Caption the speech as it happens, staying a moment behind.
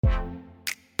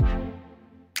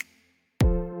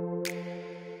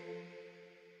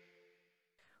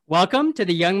Welcome to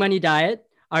the Young Money Diet.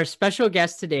 Our special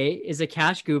guest today is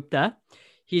Akash Gupta.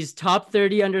 He's top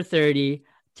 30 under 30,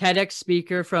 TEDx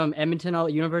speaker from Edmonton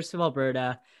University of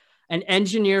Alberta, an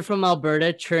engineer from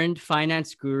Alberta turned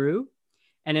finance guru,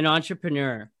 and an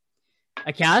entrepreneur.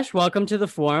 Akash, welcome to the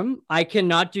forum. I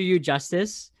cannot do you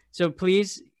justice, so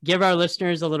please give our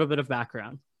listeners a little bit of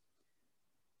background.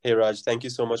 Hey, Raj, thank you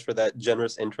so much for that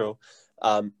generous intro.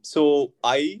 So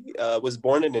I was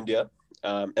born in India.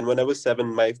 And when I was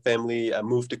 7, my family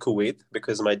moved to Kuwait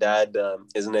because my dad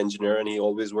is an engineer and he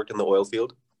always worked in the oil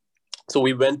field. So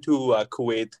we went to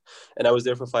Kuwait and I was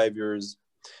there for 5 years.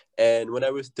 And when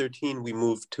I was 13, we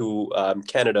moved to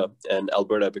Canada and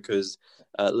Alberta because,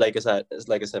 like I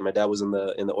said, my dad was in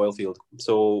the oil field.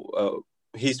 So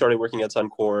he started working at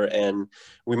Suncor, and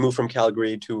we moved from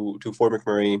Calgary to Fort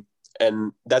McMurray,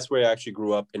 and that's where I actually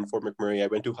grew up, in Fort McMurray. I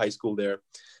went to high school there,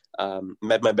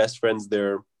 met my best friends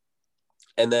there,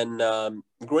 and then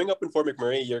growing up in Fort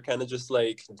McMurray, you're kind of just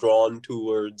like drawn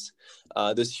towards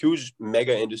this huge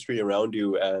mega industry around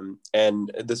you.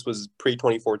 And this was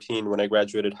pre-2014 when I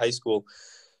graduated high school.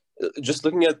 Just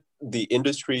looking at the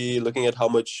industry, looking at how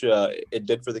much it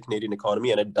did for the Canadian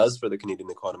economy, and it does for the Canadian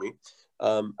economy,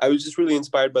 I was just really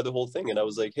inspired by the whole thing. And I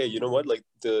was like, hey, you know what? Like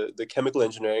the chemical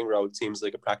engineering route seems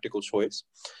like a practical choice.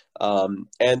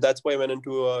 And that's why I went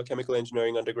into a chemical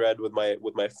engineering undergrad with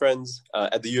my friends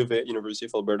at the U of A, University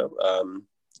of Alberta,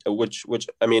 which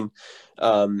I mean,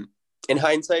 in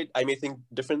hindsight, I may think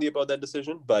differently about that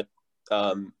decision, but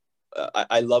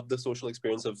I love the social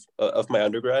experience of my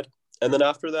undergrad. And then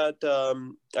after that,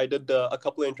 I did a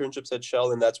couple of internships at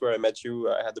Shell, and that's where I met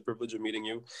you. I had the privilege of meeting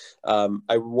you.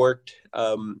 I worked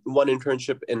one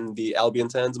internship in the Albion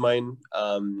Sands mine,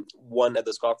 one at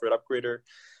the Scotford Upgrader.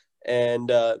 And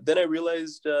then I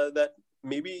realized that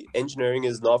maybe engineering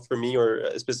is not for me,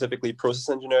 or specifically process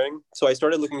engineering. So I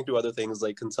started looking into other things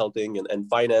like consulting and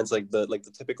finance, like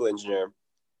the typical engineer.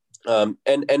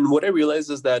 And what I realized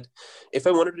is that if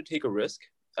I wanted to take a risk,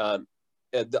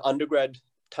 the undergrad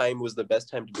time was the best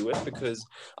time to do it, because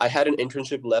I had an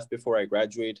internship left before I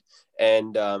graduate,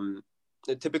 and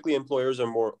typically employers are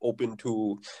more open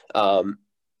to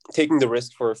taking the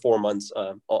risk for 4 months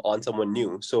on someone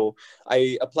new. So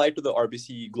I applied to the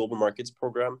RBC Global Markets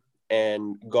program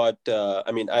and got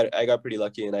I got pretty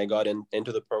lucky, and I got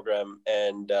into the program,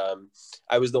 and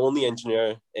I was the only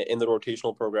engineer in the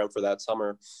rotational program for that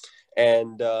summer.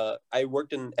 And I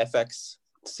worked in FX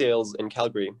sales in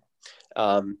Calgary.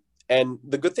 And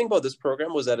the good thing about this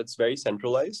program was that it's very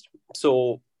centralized.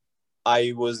 So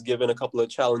I was given a couple of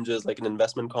challenges, like an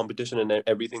investment competition and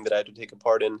everything that I had to take a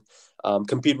part in,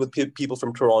 compete with people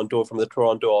from Toronto, from the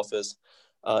Toronto office.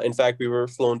 In fact, we were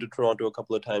flown to Toronto a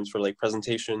couple of times for like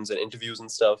presentations and interviews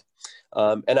and stuff.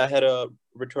 And I had a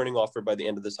returning offer by the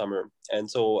end of the summer.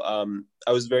 And so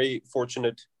I was very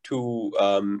fortunate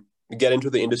to get into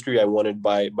the industry I wanted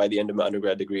by the end of my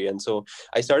undergrad degree. And so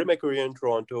I started my career in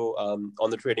Toronto on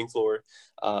the trading floor.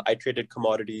 I traded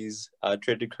commodities,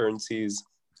 traded currencies,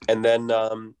 and then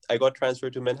I got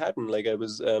transferred to Manhattan. Like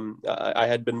I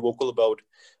had been vocal about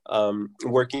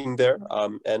working there,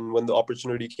 and when the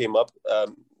opportunity came up,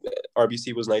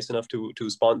 RBC was nice enough to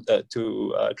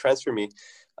transfer me.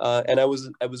 And I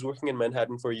was working in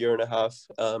Manhattan for a year and a half,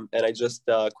 and I just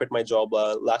quit my job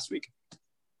last week.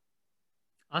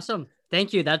 Awesome.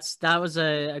 Thank you. That was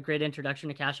a great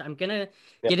introduction, Akash. I'm going to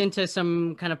get into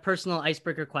some kind of personal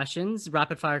icebreaker questions,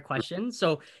 rapid fire questions.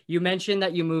 So you mentioned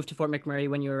that you moved to Fort McMurray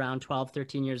when you were around 12,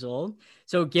 13 years old.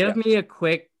 So give me a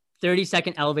quick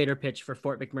 30-second elevator pitch for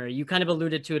Fort McMurray. You kind of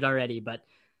alluded to it already, but.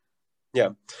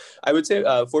 Yeah, I would say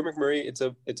Fort McMurray,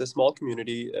 it's a small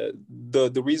community.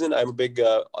 The reason I'm a big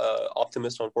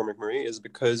optimist on Fort McMurray is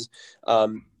because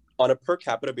on a per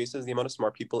capita basis, the amount of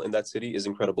smart people in that city is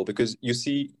incredible, because you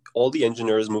see all the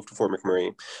engineers move to Fort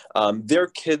McMurray. Their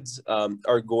kids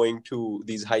are going to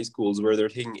these high schools where they're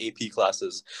taking AP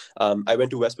classes. I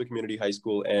went to Westwood Community High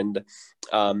School, and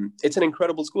it's an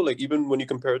incredible school. Like, even when you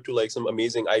compare it to like some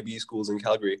amazing IB schools in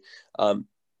Calgary,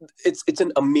 it's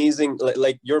an amazing,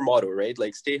 like your motto, right?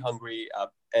 Like, stay hungry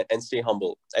and stay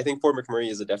humble. I think Fort McMurray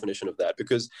is a definition of that,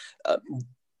 because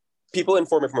people in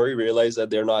Fort McMurray realize that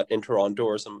they're not in Toronto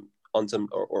or some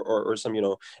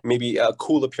maybe a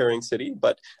cool appearing city,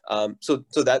 but so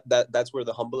that's where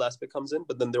the humble aspect comes in.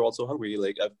 But then they're also hungry.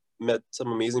 Like, I've met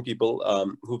some amazing people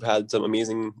who've had some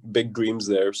amazing big dreams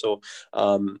there. So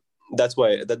that's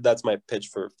why that's my pitch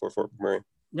for Fort McMurray.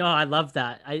 No, I love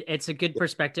that. It's a good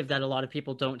perspective that a lot of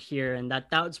people don't hear, and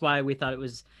that's why we thought it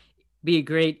was be a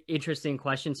great, interesting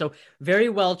question. So very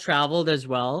well traveled as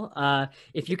well.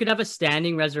 If you could have a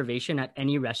standing reservation at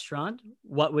any restaurant,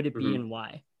 what would it be and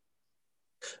why?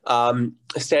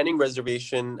 Standing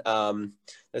reservation.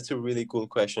 That's a really cool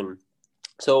question.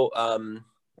 So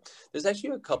there's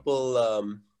actually a couple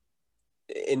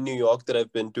in New York that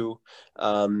I've been to.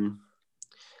 Um,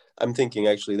 I'm thinking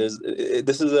actually. This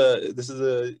is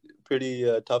a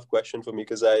pretty tough question for me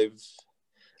because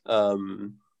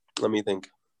um, let me think.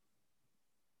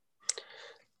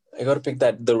 I got to pick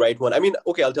the right one. I mean,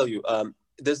 okay, I'll tell you.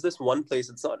 There's this one place.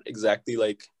 It's not exactly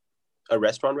like a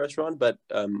restaurant, but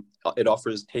it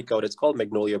offers takeout. It's called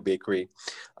Magnolia Bakery,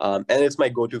 and it's my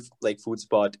go-to like food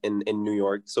spot in New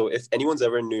York. So if anyone's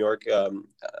ever in New York,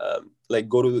 like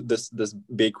go to this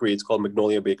bakery. It's called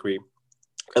Magnolia Bakery.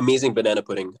 Amazing banana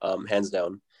pudding, hands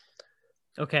down.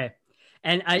 Okay.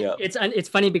 And Yeah, it's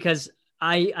funny because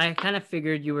I kind of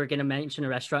figured you were going to mention a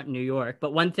restaurant in New York,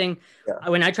 but one thing, yeah,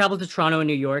 when I traveled to Toronto and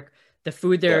New York, the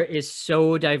food yeah, there is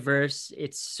so diverse.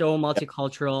 It's so yeah,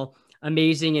 multicultural,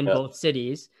 amazing in yeah, both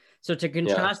cities. So to yeah.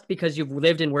 contrast, because you've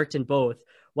lived and worked in both,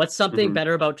 what's something Hmm.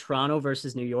 better about Toronto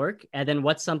versus New York? And then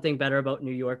what's something better about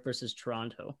New York versus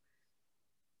Toronto?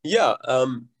 Yeah.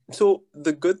 So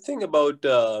the good thing about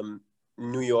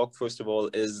New York, first of all,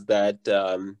 is that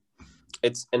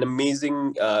it's an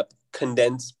amazing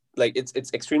condensed, like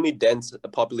it's extremely dense a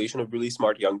population of really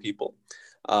smart young people.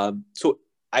 So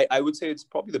I would say it's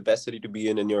probably the best city to be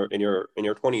in your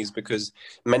 20s because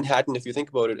Manhattan, if you think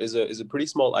about it, is a pretty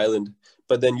small island.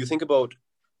 But then you think about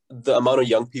the amount of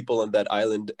young people on that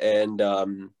island and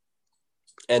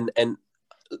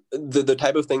the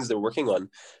type of things they're working on.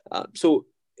 So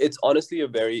it's honestly a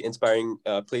very inspiring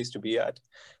place to be at.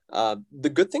 The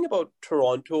good thing about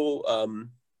Toronto,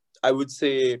 I would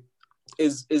say,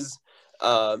 is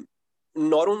um,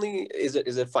 not only is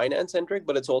it finance centric,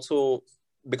 but it's also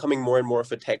becoming more and more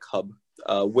of a tech hub,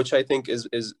 which I think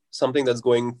is something that's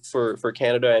going for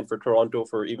Canada and for Toronto,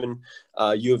 for even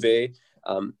U of A.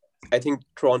 I think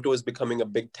Toronto is becoming a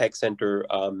big tech center,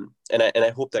 and I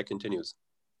hope that continues.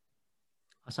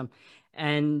 Awesome.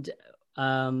 And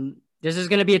this is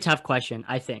going to be a tough question,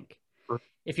 I think.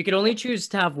 If you could only choose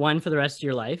to have one for the rest of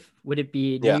your life, would it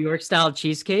be New Yeah. York style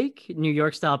cheesecake, New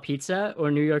York style pizza,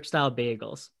 or New York style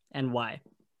bagels? And why?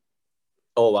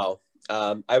 Oh wow.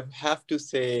 I have to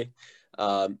say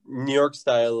New York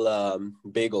style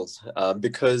bagels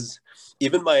because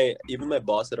even my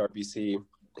boss at RBC,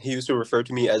 he used to refer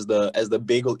to me as the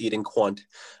bagel eating quant.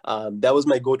 That was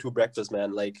my go-to breakfast,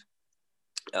 man. Like,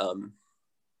 um,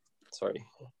 sorry,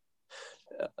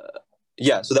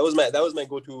 yeah. So that was my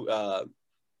go-to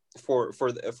for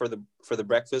the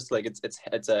breakfast. Like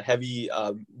it's a heavy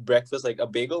breakfast, like a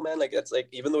bagel, man. Like it's like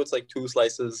even though it's like two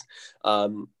slices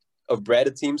of bread,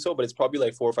 it seems so, but it's probably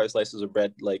like four or five slices of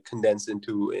bread like condensed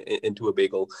into a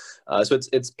bagel. So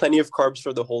it's plenty of carbs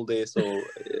for the whole day. So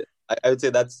I would say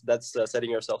that's setting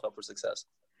yourself up for success.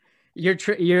 You're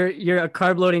a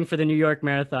carb loading for the New York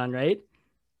Marathon, right?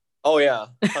 Oh yeah,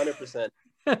 100%.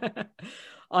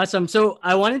 Awesome. So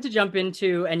I wanted to jump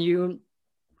into, and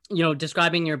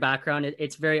describing your background,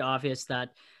 it's very obvious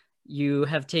that you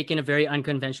have taken a very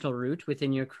unconventional route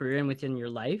within your career and within your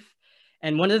life.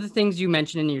 And one of the things you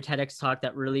mentioned in your TEDx talk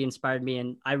that really inspired me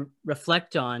and I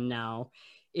reflect on now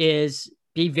is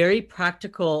be very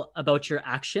practical about your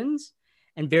actions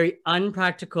and very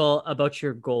unpractical about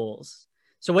your goals.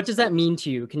 So what does that mean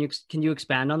to you? Can you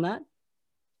expand on that?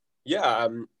 Yeah,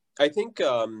 I think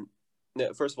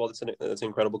yeah, first of all, that's an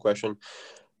incredible question.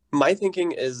 My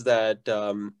thinking is that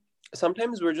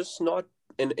sometimes we're just not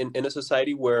in a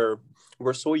society where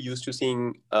we're so used to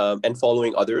seeing and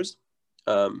following others.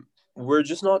 We're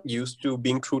just not used to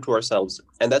being true to ourselves,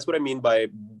 and that's what I mean by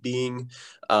being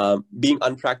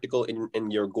unpractical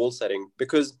in your goal setting.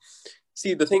 Because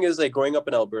see, the thing is, like growing up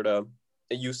in Alberta,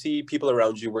 you see people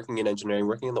around you working in engineering,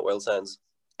 working in the oil sands,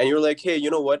 and you're like, hey,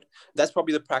 you know what? That's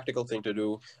probably the practical thing to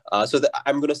do. So that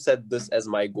I'm going to set this as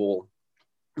my goal.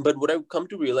 But what I've come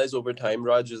to realize over time,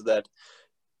 Raj, is that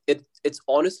it's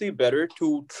honestly better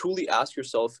to truly ask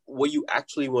yourself what you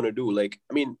actually want to do. Like,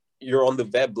 I mean, you're on the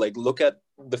web, like look at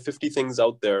the 50 things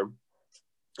out there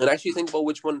and actually think about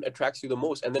which one attracts you the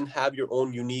most, and then have your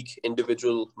own unique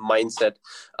individual mindset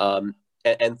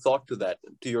and thought to that,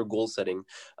 to your goal setting.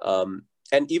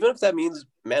 And even if that means,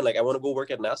 man, like I want to go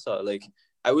work at NASA, like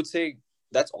I would say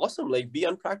that's awesome. Like be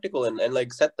unpractical and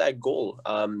like set that goal.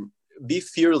 Be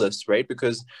fearless, right?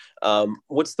 Because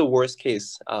what's the worst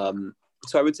case?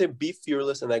 So I would say be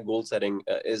fearless in that goal setting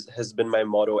is has been my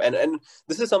motto, and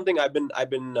this is something I've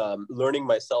been learning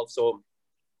myself. So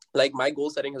like my goal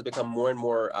setting has become more and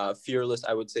more fearless,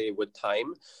 I would say, with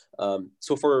time.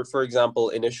 So for example,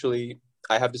 initially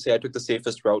I have to say I took the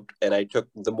safest route, and I took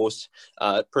the most,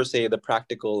 per se, the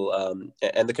practical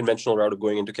and the conventional route of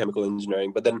going into chemical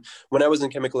engineering. But then when I was in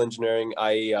chemical engineering,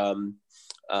 um,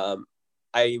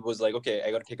 I was like, okay,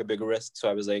 I got to take a bigger risk. So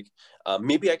I was like,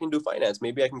 maybe I can do finance.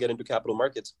 Maybe I can get into capital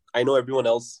markets. I know everyone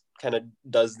else kind of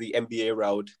does the MBA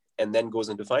route and then goes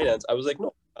into finance. I was like,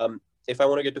 no. If I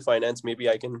want to get to finance, maybe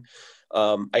I can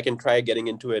try getting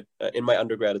into it in my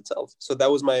undergrad itself. So that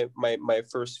was my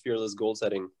first fearless goal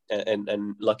setting,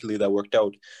 and luckily that worked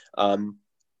out. Um,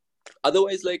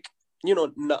 Otherwise, like,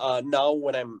 now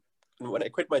when I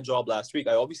quit my job last week,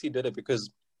 I obviously did it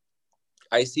because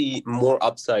I see more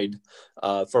upside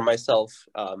for myself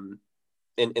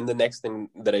in the next thing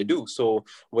that I do. So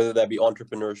whether that be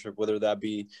entrepreneurship, whether that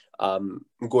be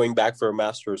going back for a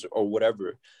master's or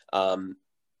whatever,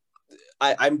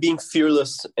 I'm being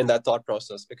fearless in that thought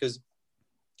process because,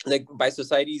 like, by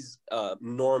society's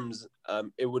norms,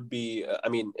 it would be, I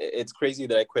mean, it's crazy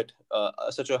that I quit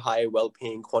such a high,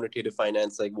 well-paying quantitative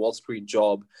finance, like Wall Street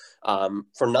job,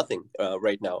 for nothing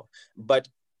right now. But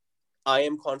I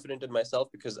am confident in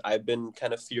myself because I've been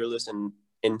kind of fearless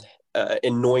in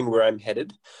knowing where I'm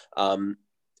headed, and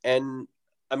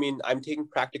I mean, I'm taking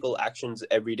practical actions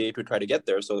every day to try to get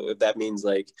there. So if that means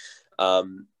like,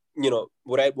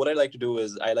 what I like to do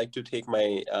is I like to take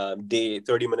my day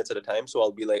 30 minutes at a time. So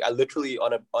I'll be like, I literally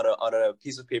on a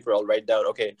piece of paper, I'll write down,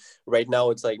 okay, right now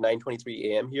it's like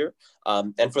 9:23 a.m. here,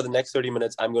 and for the next 30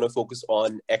 minutes, I'm going to focus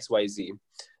on XYZ.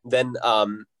 Then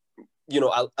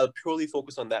I'll purely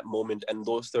focus on that moment and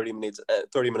those 30 minutes,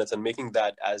 and making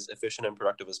that as efficient and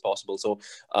productive as possible. So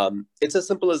it's as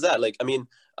simple as that. Like, I mean,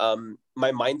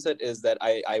 my mindset is that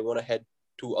I want to head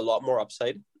to a lot more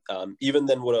upside, even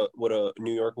than what a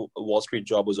New York Wall Street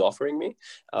job was offering me.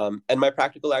 And my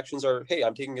practical actions are, hey,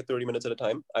 I'm taking it 30 minutes at a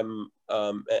time.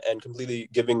 And completely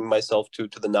giving myself to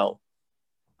the now.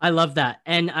 I love that.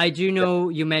 And I do know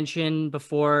you mentioned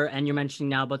before, and you're mentioning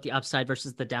now about the upside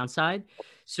versus the downside.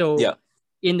 So Yeah.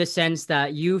 in the sense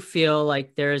that you feel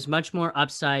like there is much more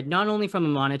upside, not only from a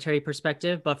monetary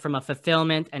perspective, but from a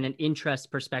fulfillment and an interest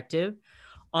perspective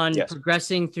on Yes.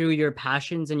 progressing through your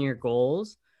passions and your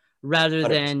goals rather 100%.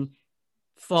 than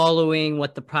following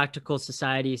what the practical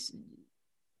society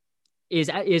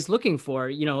is looking for.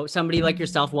 You know, somebody like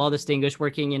yourself, well distinguished,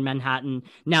 working in Manhattan,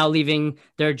 now leaving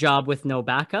their job with no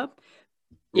backup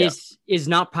Yeah. is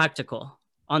not practical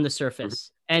on the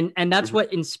surface. And that's Mm-hmm.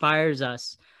 what inspires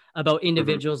us about Mm-hmm.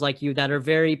 individuals like you that are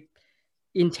very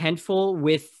intentful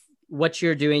with what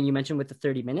you're doing. You mentioned with the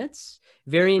 30 minutes,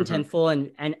 very Mm-hmm.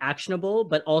 intentful and actionable,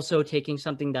 but also taking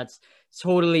something that's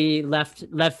totally left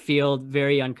field,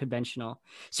 very unconventional.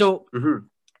 So Mm-hmm.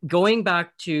 going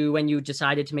back to when you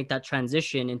decided to make that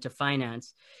transition into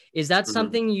finance, is that Mm-hmm.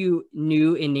 something you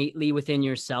knew innately within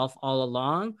yourself all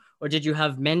along, or did you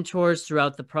have mentors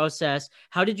throughout the process?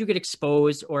 How did you get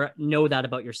exposed or know that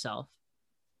about yourself?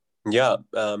 Yeah.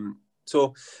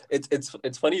 So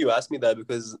it's funny you asked me that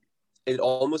because it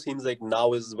almost seems like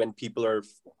now is when people are,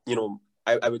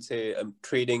 I would say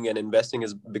trading and investing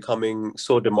is becoming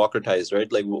so democratized,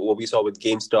 right? Like what we saw with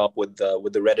GameStop, with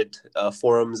the Reddit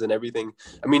forums and everything.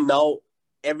 I mean, now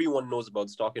everyone knows about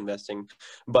stock investing,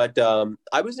 but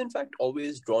I was in fact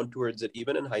always drawn towards it,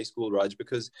 even in high school, Raj,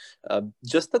 because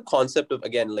just the concept of,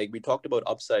 again, like we talked about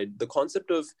upside, the concept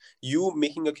of you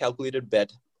making a calculated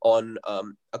bet on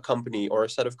a company or a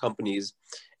set of companies,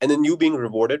 and then you being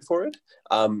rewarded for it.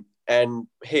 And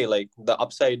hey, like the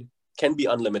upside can be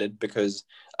unlimited because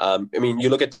I mean, you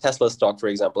look at Tesla stock, for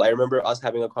example. I remember us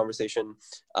having a conversation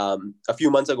a few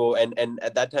months ago, and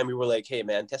at that time we were like, hey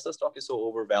man, Tesla stock is so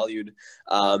overvalued,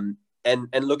 and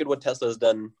look at what Tesla has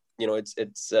done.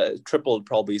 It's tripled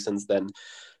probably since then.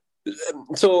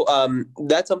 So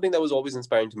that's something that was always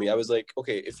inspiring to me. I was like,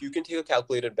 okay, if you can take a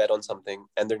calculated bet on something,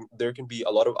 and there can be a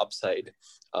lot of upside.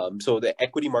 So the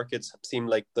equity markets seemed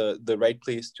like the right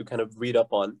place to kind of read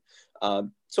up on.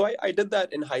 So I did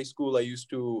that in high school. I used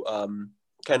to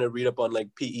kind of read up on like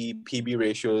PE, PB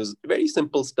ratios, very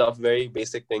simple stuff, very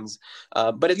basic things.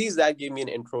 But at least that gave me an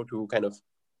intro to kind of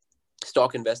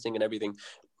stock investing and everything.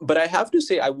 But I have to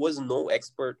say, I was no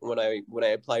expert when I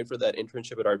applied for that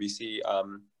internship at RBC.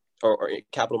 Or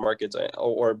capital markets,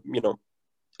 or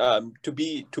to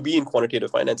be in quantitative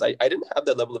finance. I didn't have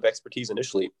that level of expertise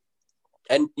initially,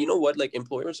 and you know what, like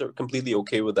employers are completely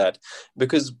okay with that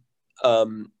because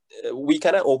we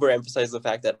kind of overemphasize the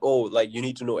fact that, oh, like you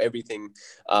need to know everything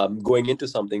going into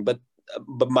something, but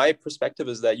my perspective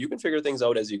is that you can figure things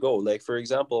out as you go. Like, for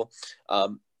example,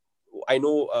 I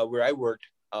know where I worked,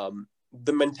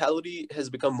 the mentality has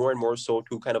become more and more so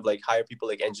to kind of like hire people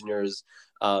like engineers,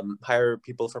 hire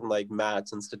people from like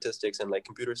maths and statistics and like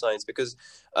computer science, because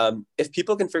if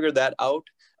people can figure that out,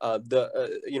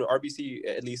 RBC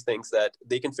at least thinks that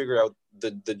they can figure out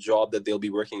the job that they'll be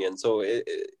working in. So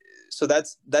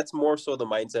that's more so the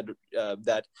mindset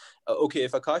that okay,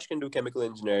 if Akash can do chemical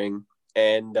engineering,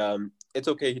 and it's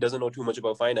okay, he doesn't know too much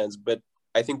about finance, but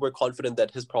I think we're confident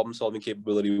that his problem solving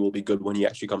capability will be good when he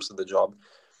actually comes to the job.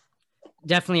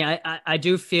 Definitely. I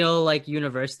do feel like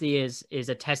university is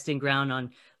a testing ground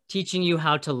on teaching you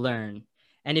how to learn.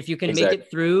 And if you can make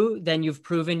it through, then you've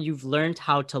proven you've learned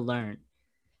how to learn.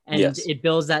 And it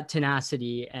builds that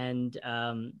tenacity, and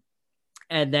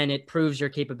then it proves your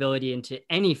capability into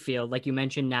any field. Like you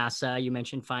mentioned NASA, you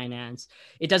mentioned finance.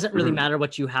 It doesn't really matter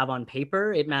what you have on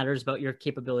paper. It matters about your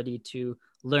capability to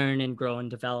learn and grow and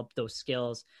develop those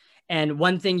skills. And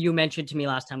one thing you mentioned to me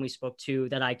last time we spoke to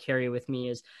that I carry with me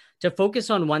is to focus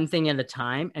on one thing at a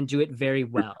time and do it very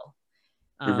well.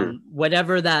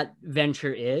 Whatever that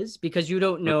venture is, because you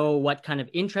don't know what kind of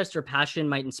interest or passion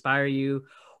might inspire you,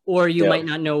 or you might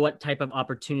not know what type of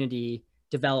opportunity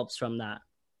develops from that.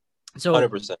 So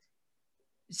 100%.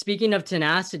 Speaking of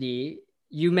tenacity,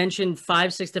 you mentioned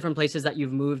 5-6 different places that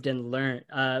you've moved and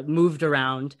moved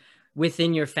around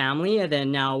within your family, and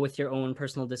then now with your own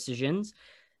personal decisions.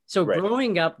 So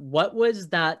growing up, what was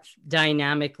that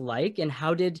dynamic like, and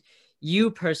how did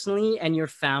you personally and your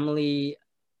family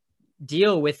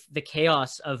deal with the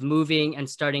chaos of moving and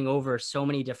starting over so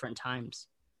many different times?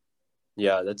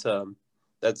 Yeah,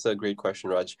 that's a great question,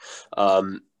 Raj.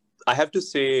 I have to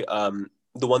say,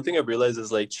 the one thing I've realized is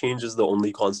like change is the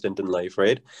only constant in life,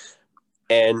 right?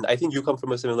 And I think you come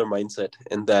from a similar mindset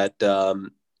in that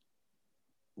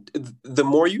the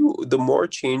more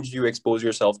change you expose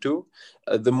yourself to,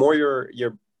 the more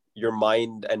your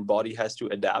mind and body has to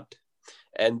adapt,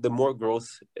 and the more growth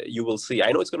you will see.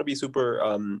 I know it's going to be super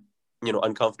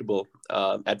uncomfortable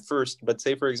at first, but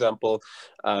say for example,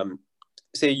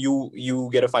 say you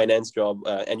get a finance job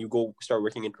and you go start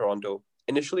working in Toronto.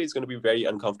 Initially it's going to be very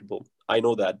uncomfortable, I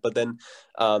know that, but then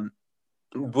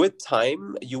with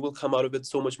time you will come out of it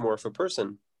so much more of a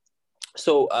person.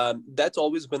 So that's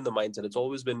always been the mindset. It's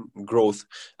always been growth.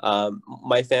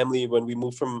 My family, when we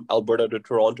moved from Alberta to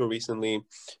Toronto recently,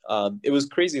 it was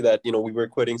crazy that we were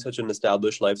quitting such an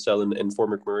established lifestyle in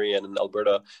Fort McMurray and in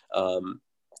Alberta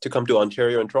to come to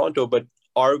Ontario and Toronto. But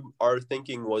our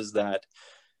thinking was that,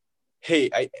 hey,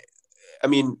 I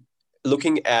mean,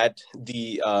 looking at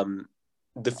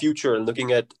the future,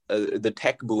 looking at the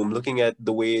tech boom, looking at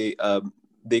the way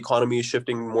the economy is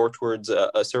shifting more towards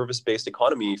a service-based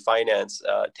economy, finance,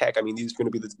 tech. I mean, these are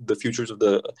going to be the futures of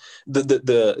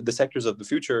the sectors of the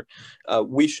future.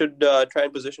 We should try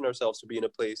and position ourselves to be in a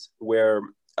place where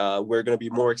we're going to be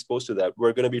more exposed to that.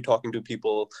 We're going to be talking to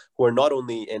people who are not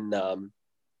only in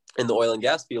the oil and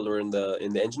gas field or in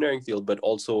the engineering field, but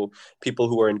also people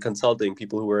who are in consulting,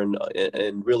 people who are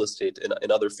in real estate,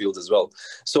 in other fields as well.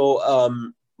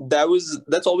 So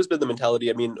that's always been the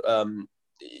mentality. I mean,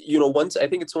 once, I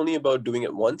think it's only about doing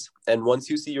it once, and once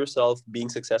you see yourself being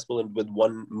successful with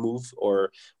one move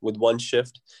or with one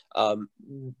shift,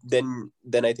 then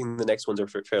I think the next ones are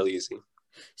fairly easy.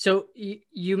 So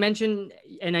you mentioned,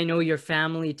 and I know your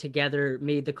family together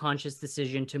made the conscious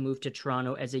decision to move to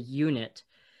Toronto as a unit.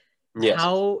 Yes.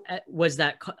 How was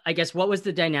that? I guess, what was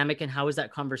the dynamic and how was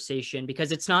that conversation?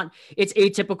 Because it's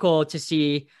atypical to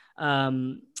see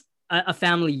a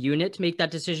family unit make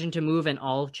that decision to move and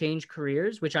all change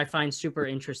careers, which I find super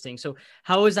interesting. So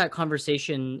how was that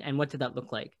conversation and what did that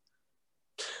look like?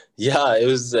 Yeah, it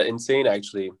was insane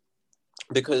actually,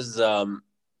 because, and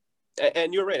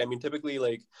you're right. I mean, typically,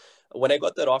 like when I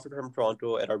got that offer from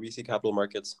Toronto at RBC Capital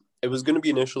Markets, it was going to be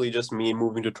initially just me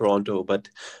moving to Toronto, but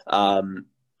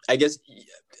I guess,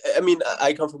 I mean,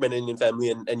 I come from an Indian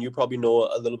family, and you probably know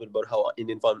a little bit about how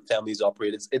Indian families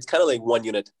operate. It's kind of like one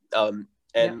unit.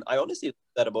 And I honestly love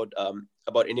that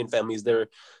about Indian families. They're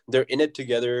in it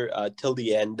together till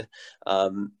the end.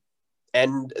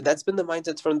 And that's been the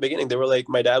mindset from the beginning. They were like,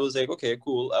 my dad was like, okay,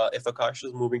 cool. If Akash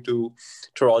is moving to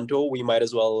Toronto, we might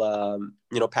as well,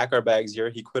 pack our bags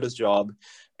here. He quit his job,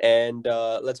 and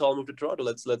let's all move to Toronto.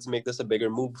 Let's make this a bigger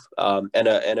move, and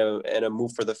a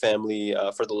move for the family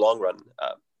for the long run.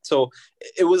 So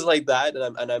it was like that,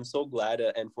 and I'm so glad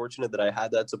and fortunate that I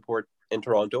had that support in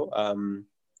Toronto.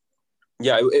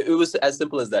 Yeah, it was as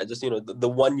simple as that. Just the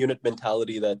one unit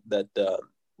mentality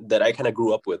that I kind of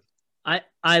grew up with.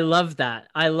 I love that.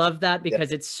 I love that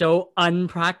because it's so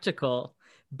unpractical,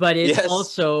 but it's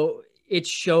also, it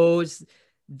shows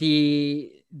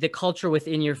the culture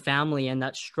within your family and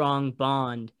that strong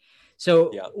bond.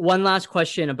 So Yeah. one last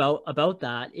question about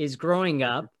that is growing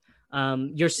up.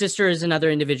 Your sister is another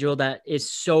individual that is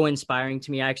so inspiring to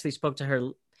me. I actually spoke to her.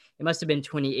 It must have been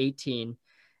 2018.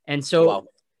 And so Wow.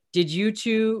 did you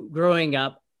two growing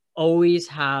up always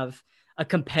have a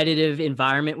competitive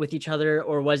environment with each other,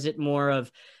 or was it more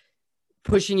of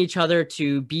pushing each other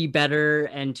to be better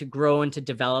and to grow and to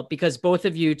develop? Because both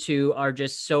of you two are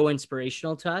just so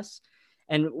inspirational to us.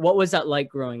 And what was that like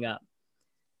growing up?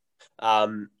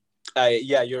 Um,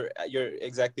 yeah, you're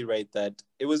exactly right that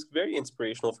it was very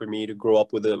inspirational for me to grow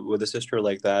up with a sister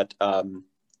like that.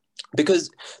 Because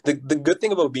the good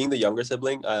thing about being the younger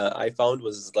sibling, I found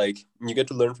was like you get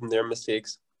to learn from their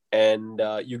mistakes, and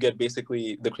you get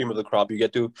basically the cream of the crop. You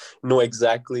get to know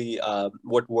exactly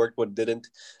what worked, what didn't.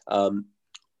 Um,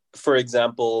 for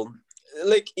example,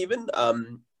 like even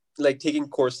like taking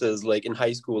courses like in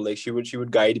high school, like she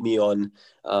would guide me on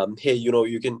hey,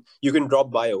 you can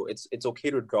drop bio. It's okay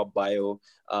to drop bio.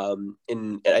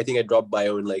 In and I think I dropped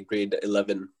bio in like grade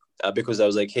 11, because I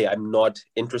was like, hey, I'm not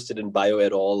interested in bio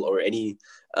at all, or any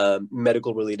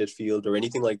medical related field or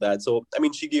anything like that. So I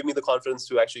mean, she gave me the confidence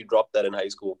to actually drop that in high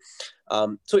school.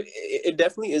 So it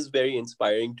definitely is very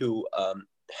inspiring to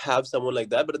have someone like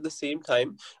that. But at the same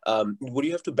time, what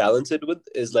you have to balance it with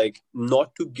is like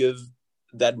not to give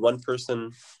that one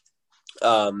person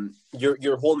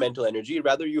your whole mental energy.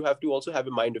 Rather, you have to also have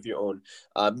a mind of your own.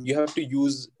 You have to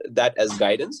use that as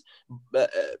guidance,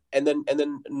 and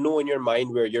then know in your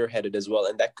mind where you're headed as well.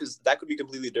 And that, because that could be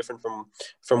completely different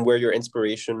from where your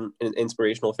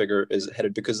inspirational figure is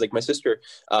headed. Because like my sister,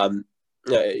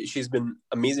 she's been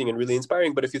amazing and really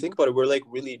inspiring. But if you think about it, we're like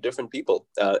really different people.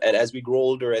 And as we grow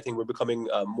older, I think we're becoming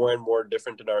more and more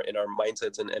different in our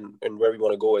mindsets, and where we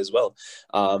want to go as well.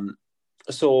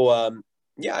 So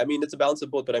yeah, I mean, it's a balance of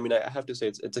both. But I mean, I have to say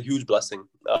it's a huge blessing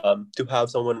to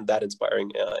have someone that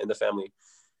inspiring in the family.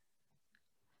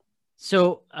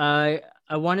 So I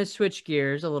want to switch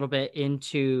gears a little bit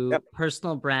into Yep.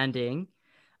 personal branding.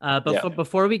 Yeah.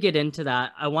 Before we get into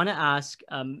that, I want to ask,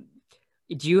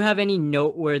 do you have any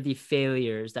noteworthy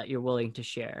failures that you're willing to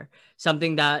share?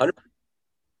 Something that,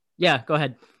 yeah, go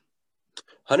ahead.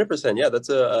 100%. Yeah, that's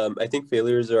a. I think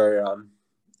failures are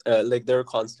like they're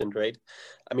constant, right?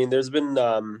 I mean, there's been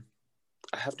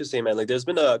I have to say, man, like there's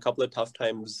been a couple of tough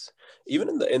times,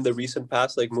 even in the recent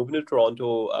past. Like moving to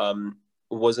Toronto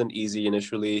wasn't easy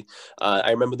initially. I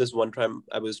remember this one time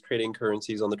I was trading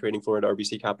currencies on the trading floor at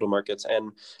RBC Capital Markets,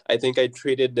 and I think I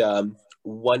traded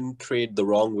one trade the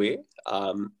wrong way.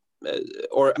 Uh,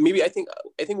 or maybe I think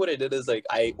what I did is like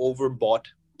I overbought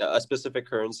a specific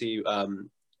currency.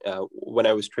 When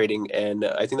I was trading, and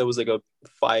I think that was like a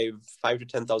five to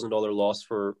 $10,000 loss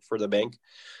for the bank.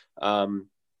 Um,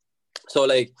 so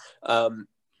like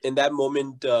in that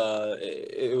moment,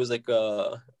 it was like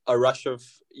a rush of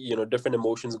different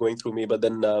emotions going through me. But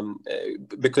then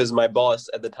because my boss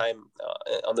at the time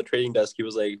on the trading desk, he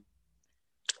was like,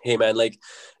 hey man, like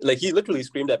he literally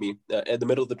screamed at me at the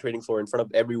middle of the trading floor in front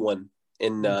of everyone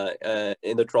in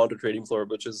the Toronto trading floor,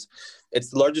 which is it's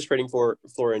the largest trading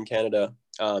floor in Canada.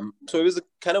 So it was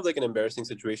kind of like an embarrassing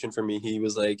situation for me. He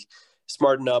was like,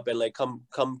 smarten up and like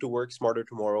come to work smarter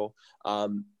tomorrow.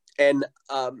 And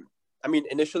I mean,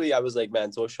 initially I was like,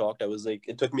 man, so shocked. I was like,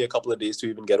 it took me a couple of days to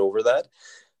even get over that.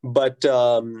 But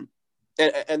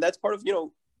and that's part of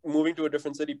moving to a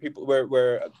different city. People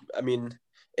where I mean,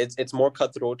 it's more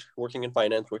cutthroat working in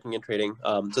finance, working in trading.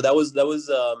 So that was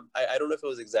I don't know if it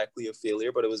was exactly a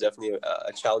failure, but it was definitely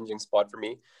a challenging spot for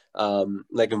me,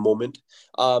 like a moment.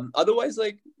 Otherwise,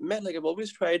 like man, like I've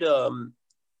always tried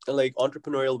like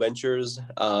entrepreneurial ventures.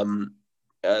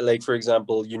 Like for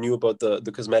example, you knew about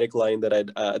the cosmetic line that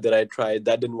I tried.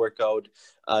 That didn't work out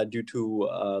due to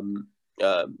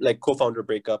like co-founder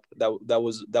breakup. That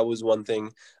was one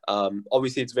thing.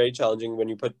 Obviously, it's very challenging when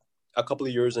you put a couple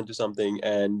of years into something,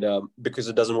 and because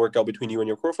it doesn't work out between you and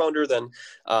your co-founder, then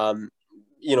um,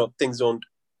 things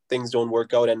don't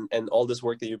work out, and all this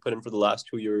work that you put in for the last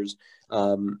 2 years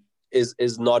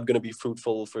is not going to be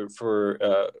fruitful for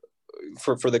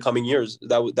the coming years.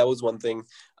 That was one thing.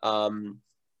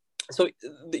 So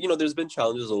there's been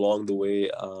challenges along the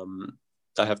way.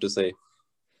 I have to say.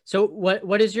 So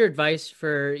what is your advice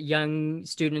for young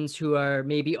students who are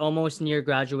maybe almost near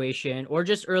graduation or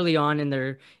just early on in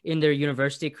their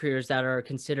university careers that are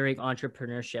considering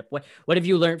entrepreneurship? What have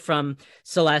you learned from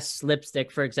Celeste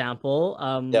Lipstick, for example?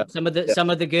 Yeah. Yeah. Some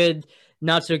of the good,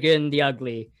 not so good, and the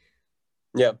ugly.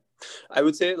 Yeah. I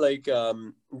would say like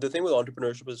the thing with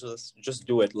entrepreneurship is just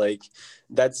do it. Like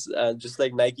that's just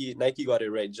like Nike got it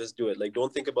right. Just do it. Like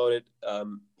don't think about it.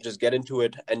 Just get into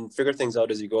it and figure things out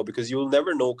as you go, because you'll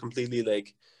never know completely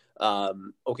like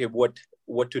okay,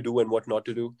 what to do and what not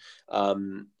to do.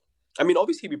 I mean,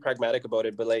 obviously be pragmatic about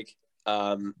it, but like,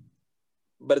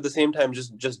 but at the same time,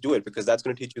 just do it, because that's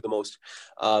going to teach you the most.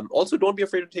 Also, don't be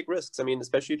afraid to take risks. I mean,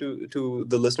 especially to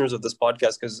the listeners of this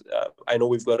podcast, because I know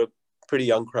we've got a pretty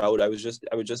young crowd. I would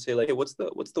just say, like, hey, what's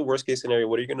the worst case scenario?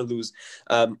 What are you going to lose?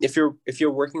 If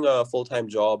you're working a full-time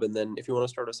job, and then if you want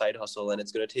to start a side hustle, and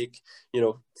it's going to take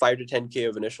 5 to 10K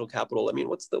of initial capital, I mean,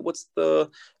 what's the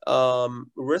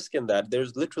risk in that?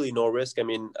 There's literally no risk. I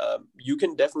mean, you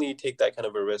can definitely take that kind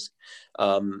of a risk.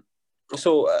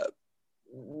 So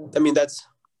I mean,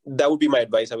 that would be my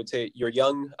advice. I would say you're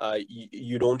young,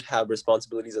 you don't have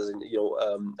responsibilities, as in,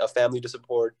 a family to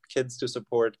support, kids to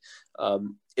support.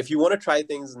 If you want to try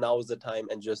things, now is the time,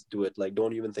 and just do it. Like,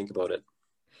 don't even think about it.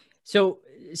 So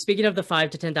speaking of the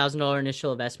 $5,000 to $10,000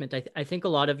 initial investment, I think a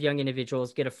lot of young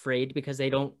individuals get afraid because they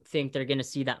don't think they're going to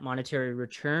see that monetary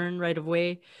return right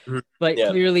away. Mm-hmm. But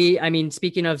Yeah. clearly, I mean,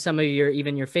 speaking of some of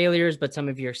your failures, but some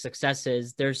of your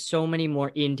successes, there's so many more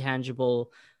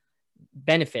intangible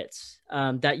benefits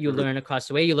that you learn across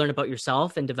the way. You learn about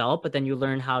yourself and develop, but then you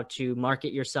learn how to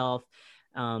market yourself.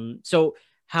 So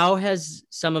how has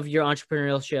some of your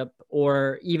entrepreneurship,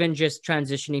 or even just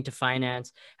transitioning to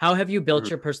finance, how have you built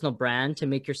your personal brand to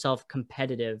make yourself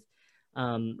competitive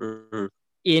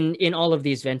in all of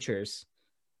these ventures?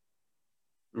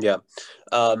 Yeah,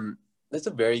 that's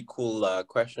a very cool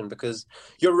question, because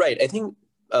you're right. I think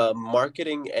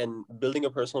marketing and building a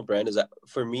personal brand is,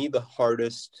 for me, the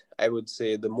hardest, I would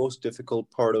say the most difficult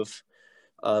part of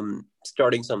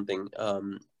starting something.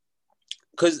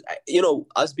 Because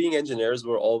us being engineers,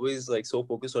 we're always like so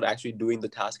focused on actually doing the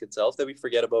task itself that we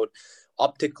forget about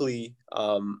optically,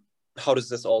 how does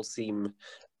this all seem.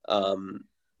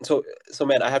 So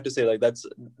man, I have to say, like,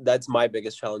 that's my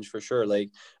biggest challenge for sure.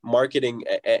 Like, marketing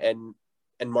and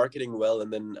marketing well,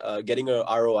 and then getting a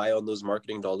ROI on those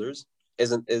marketing dollars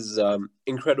is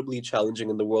incredibly challenging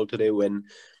in the world today, when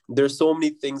there's so many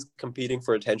things competing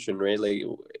for attention, right? Like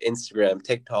Instagram,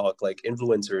 TikTok, like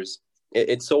influencers.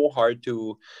 It's so hard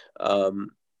to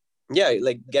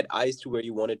like get eyes to where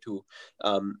you want it to.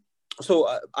 So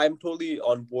I'm totally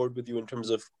on board with you in terms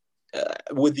of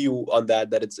with you on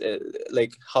that it's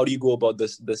like, how do you go about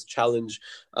this challenge?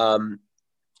 In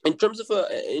terms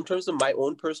of my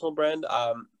own personal brand,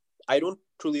 I don't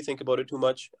truly think about it too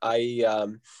much.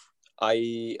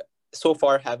 I so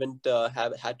far haven't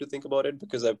have had to think about it,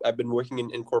 because I've been working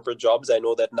in corporate jobs. I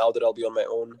know that now that I'll be on my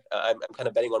own, I'm kind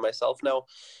of betting on myself now.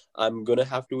 I'm gonna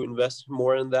have to invest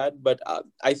more in that. But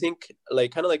I think,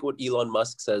 like, kind of like what Elon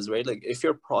Musk says, right? Like, if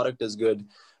your product is good,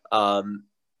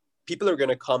 people are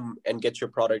gonna come and get your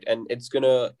product, and it's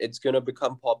gonna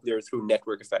become popular through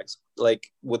network effects. Like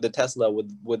with the Tesla,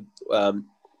 with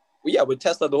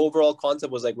Tesla, the overall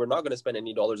concept was like, we're not going to spend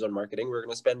any dollars on marketing. We're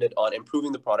going to spend it on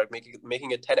improving the product,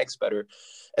 making it 10x better.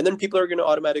 And then people are going to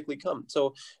automatically come.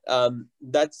 So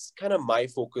that's kind of my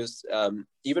focus.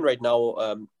 Even right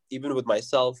now, even with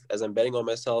myself, as I'm betting on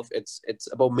myself, it's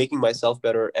about making myself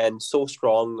better and so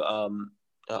strong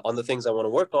on the things I want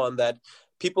to work on, that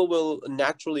people will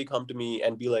naturally come to me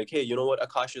and be like, hey, you know what?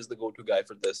 Akash is the go-to guy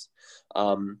for this.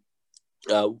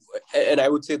 And I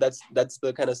would say that's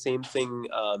the kind of same thing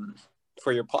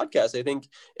for your podcast. I think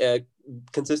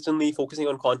consistently focusing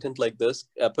on content like this,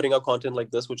 putting out content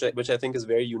like this, which I think is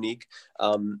very unique.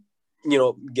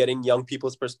 Getting young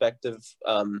people's perspective.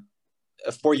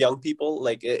 For young people,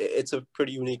 like, it's a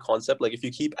pretty unique concept. Like, if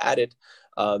you keep at it,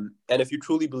 and if you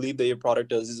truly believe that your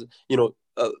product is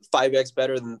 5x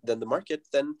better than the market,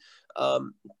 then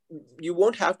you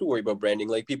won't have to worry about branding.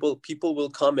 Like, people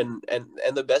will come, and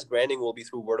the best branding will be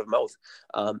through word of mouth.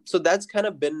 So that's kind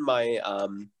of been my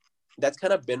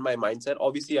mindset.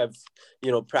 Obviously, I've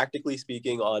practically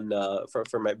speaking, on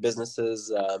for my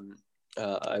businesses,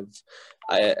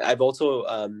 I've also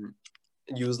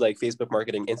use like Facebook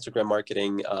marketing, Instagram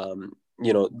marketing.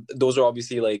 Those are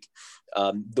obviously like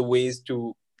the ways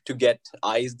to get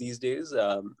eyes these days,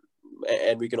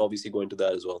 and we can obviously go into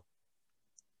that as well.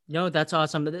 No, that's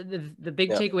awesome. But the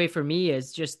big takeaway for me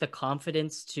is just the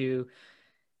confidence to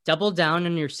double down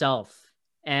on yourself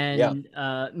and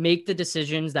make the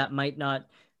decisions that might not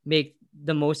make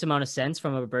the most amount of sense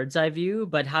from a bird's eye view,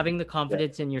 but having the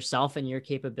confidence in yourself and your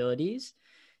capabilities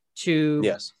to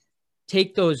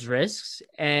take those risks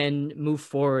and move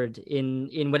forward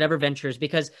in whatever ventures,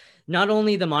 because not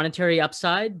only the monetary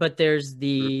upside, but there's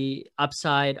the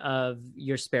upside of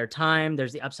your spare time.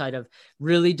 There's the upside of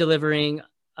really delivering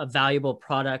a valuable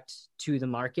product to the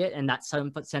market, and that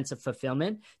some sense of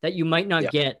fulfillment that you might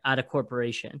not get at a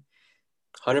corporation.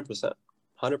 100%.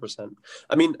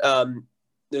 I mean,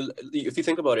 if you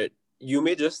think about it, you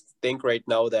may just think right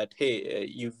now that, hey,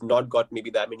 you've not got maybe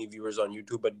that many viewers on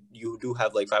YouTube, but you do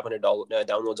have like 500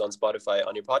 downloads on Spotify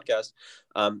on your podcast.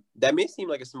 That may seem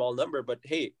like a small number, but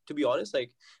hey, to be honest,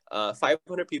 like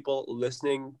 500 people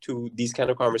listening to these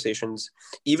kind of conversations,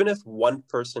 even if one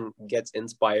person gets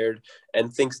inspired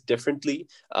and thinks differently,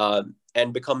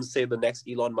 and becomes, say, the next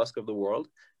Elon Musk of the world,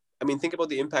 I mean, think about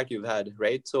the impact you've had,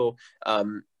 right? So,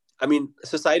 I mean,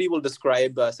 society will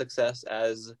describe success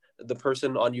as the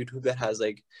person on YouTube that has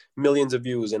like millions of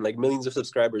views and like millions of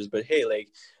subscribers. But hey, like,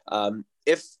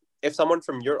 if someone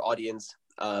from your audience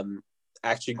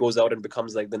actually goes out and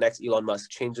becomes like the next Elon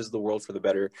Musk, changes the world for the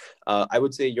better, I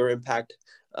would say your impact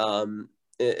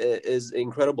is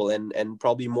incredible, and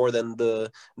probably more than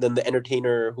the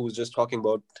entertainer who's just talking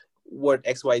about what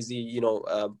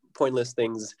XYZ, pointless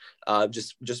things,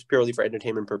 just purely for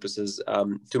entertainment purposes,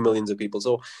 to millions of people.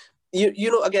 So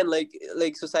again,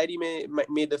 like society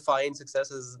may define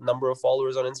success as number of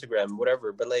followers on Instagram,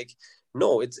 whatever, but like,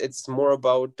 no, it's more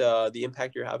about the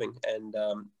impact you're having. And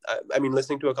I mean,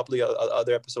 listening to a couple of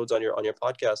other episodes on your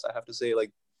podcast, I have to say,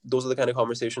 like, those are the kind of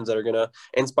conversations that are going to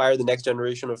inspire the next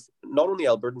generation of not only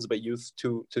Albertans but youth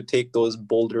to take those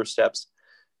bolder steps.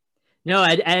 No,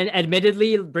 and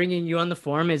admittedly, bringing you on the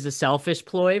forum is a selfish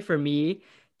ploy for me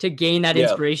to gain that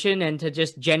inspiration and to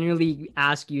just genuinely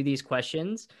ask you these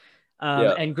questions,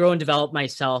 and grow and develop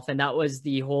myself. And that was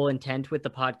the whole intent with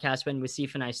the podcast when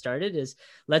Wasif and I started, is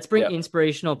let's bring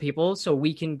inspirational people so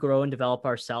we can grow and develop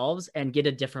ourselves and get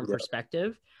a different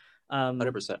perspective.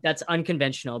 100%. That's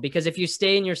unconventional, because if you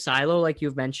stay in your silo, like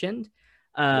you've mentioned,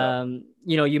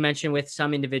 you mentioned with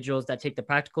some individuals that take the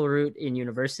practical route in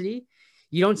university,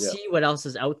 you don't see what else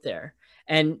is out there.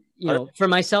 And, for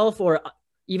myself, or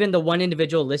even the one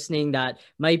individual listening that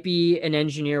might be an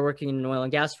engineer working in an oil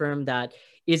and gas firm that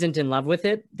isn't in love with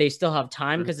it, they still have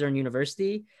time because they're in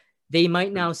university. They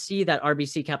might now see that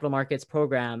RBC Capital Markets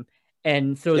program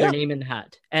and throw their name in the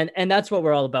hat. And that's what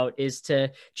we're all about, is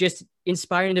to just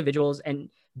inspire individuals and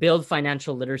build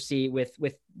financial literacy with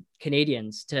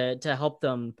Canadians to help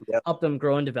them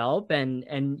grow and develop,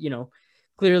 and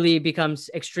clearly becomes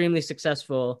extremely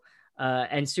successful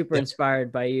and super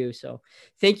inspired by you. So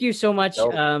thank you so much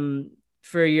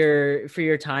for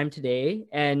your time today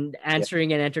and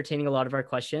answering and entertaining a lot of our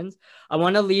questions. I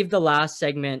want to leave the last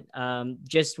segment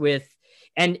just with,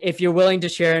 and if you're willing to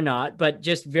share or not, but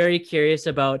just very curious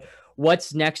about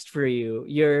what's next for you.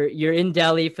 You're in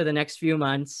Delhi for the next few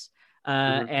months.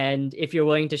 And if you're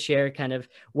willing to share kind of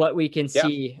what we can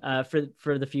see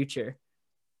for the future.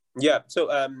 Yeah. So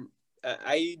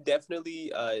I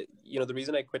definitely, the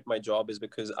reason I quit my job is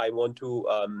because I want to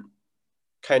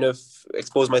kind of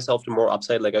expose myself to more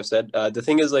upside. Like I've said, the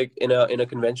thing is, like, in a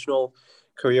conventional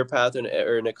career path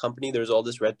or in a company, there's all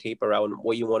this red tape around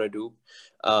what you want to do.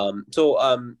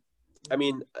 I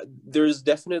mean, there's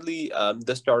definitely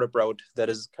the startup route that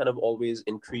has kind of always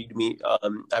intrigued me. I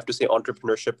have to say,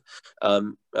 entrepreneurship,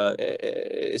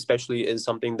 especially, is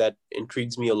something that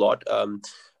intrigues me a lot.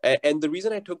 And the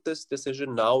reason I took this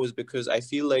decision now is because I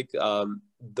feel like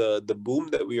the boom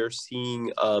that we are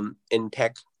seeing in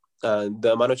tech,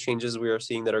 the amount of changes we are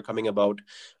seeing that are coming about,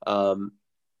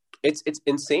 it's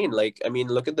insane. Like, I mean,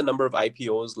 look at the number of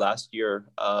IPOs last year.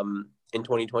 In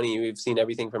 2020, we've seen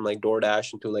everything from like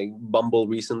DoorDash into like Bumble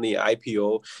recently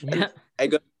IPO.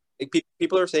 And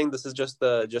people are saying this is just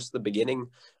the beginning.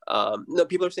 No,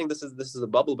 people are saying this is a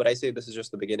bubble, but I say this is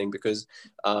just the beginning, because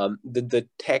the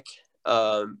tech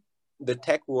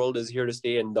world is here to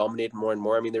stay and dominate more and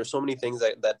more. I mean, there's so many things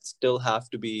that still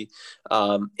have to be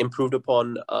improved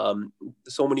upon.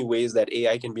 So many ways that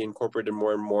AI can be incorporated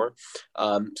more and more.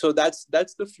 So that's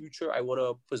the future I want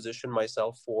to position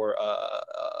myself for,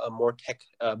 a more tech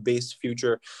based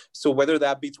future. So whether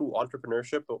that be through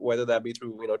entrepreneurship, or whether that be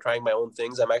through trying my own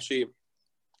things, I'm actually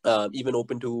even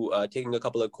open to taking a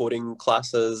couple of coding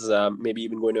classes, maybe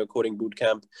even going to a coding boot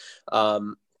camp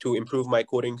to improve my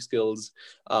coding skills.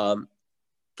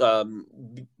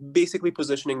 Basically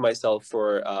positioning myself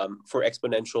for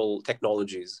exponential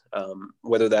technologies,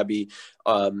 whether that be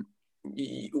fintech,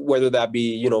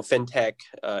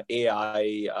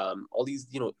 AI,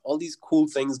 all these cool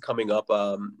things coming up.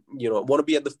 Want to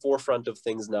be at the forefront of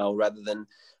things now rather than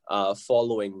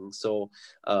following. So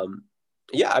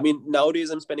yeah, I mean, nowadays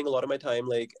I'm spending a lot of my time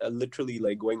like literally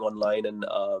like going online and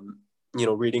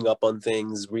reading up on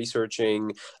things,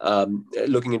 researching,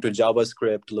 looking into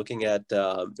JavaScript, looking at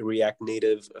React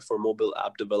Native for mobile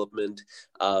app development,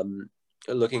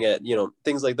 looking at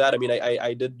things like that. I mean,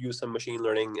 I did use some machine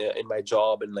learning in my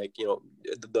job, and like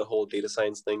the whole data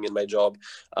science thing in my job.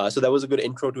 So that was a good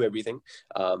intro to everything.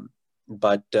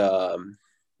 But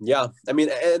Yeah, I mean,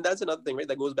 and that's another thing, right?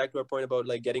 That goes back to our point about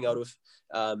like getting out of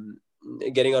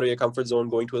your comfort zone,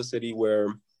 going to a city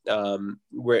where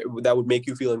that would make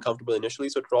you feel uncomfortable initially.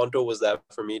 So Toronto was that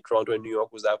for me. Toronto and New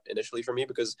York was that initially for me,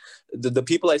 because the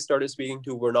people I started speaking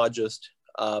to were not just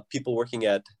people working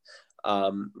at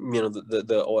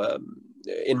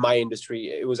in my industry.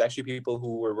 It was actually people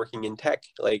who were working in tech,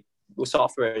 like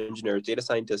software engineers, data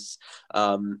scientists,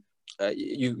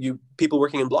 you people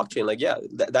working in blockchain. Like, yeah,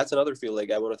 that's another field like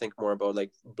I want to think more about,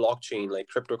 like blockchain, like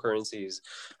cryptocurrencies.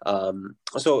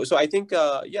 So I think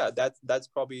yeah, that's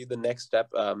probably the next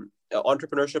step.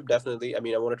 Entrepreneurship, definitely. I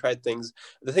mean, I want to try things.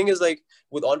 The thing is, like,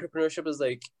 with entrepreneurship is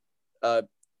like, uh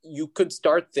you could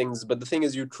start things, but the thing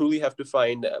is, you truly have to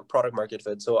find product market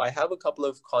fit. So I have a couple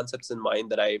of concepts in mind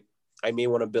that I may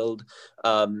want to build,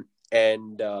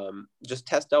 and just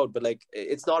test out. But like,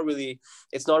 it's not really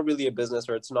a business,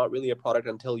 or it's not really a product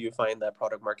until you find that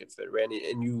product market fit, right?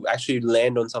 And you actually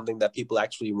land on something that people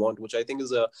actually want, which I think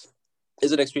is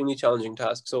an extremely challenging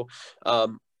task. So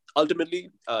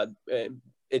ultimately,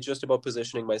 it's just about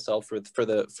positioning myself for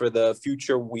the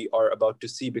future we are about to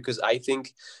see, because I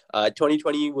think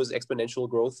 2020 was exponential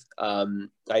growth.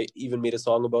 I even made a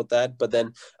song about that. But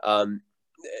then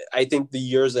I think the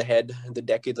years ahead, the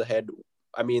decades ahead,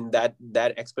 I mean, that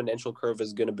exponential curve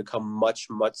is going to become much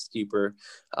steeper.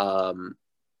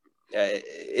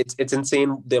 It's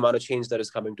insane the amount of change that is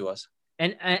coming to us.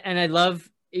 And I love,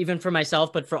 even for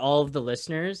myself, but for all of the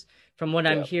listeners, from what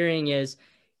I'm Yeah, hearing is,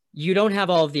 you don't have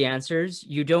all of the answers.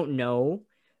 You don't know, I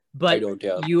but don't.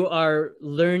 Yeah, you are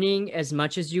learning as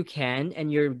much as you can, and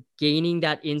you're gaining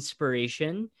that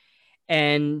inspiration.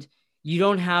 And you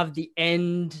don't have the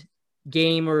end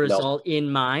game or no, result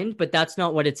in mind, but that's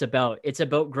not what it's about. It's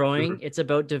about growing, Mhm. it's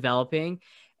about developing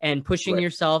and pushing Right,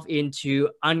 yourself into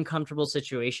uncomfortable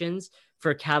situations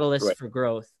for catalysts right, for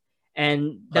growth.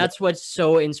 And that's 100%. what's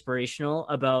so inspirational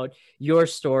about your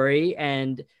story.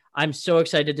 And I'm so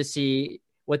excited to see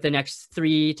what the next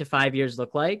 3 to 5 years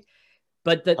look like.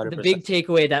 But the 100%. big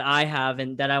takeaway that I have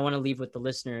and that I want to leave with the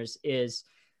listeners is,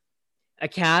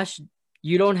 Akash,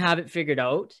 you don't have it figured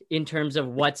out in terms of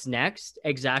what's next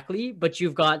exactly, but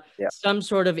you've got Yeah. some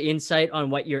sort of insight on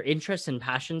what your interests and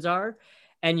passions are.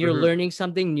 And you're Hmm. learning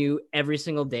something new every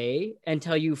single day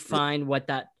until you find what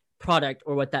that product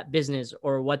or what that business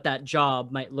or what that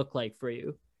job might look like for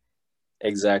you.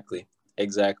 Exactly.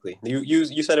 Exactly.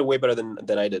 You said it way better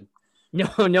than I did. No,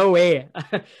 no way.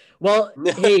 Well,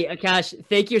 hey, Akash,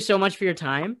 thank you so much for your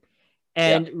time.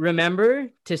 Yeah. And remember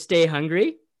to stay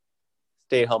hungry.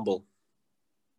 Stay humble.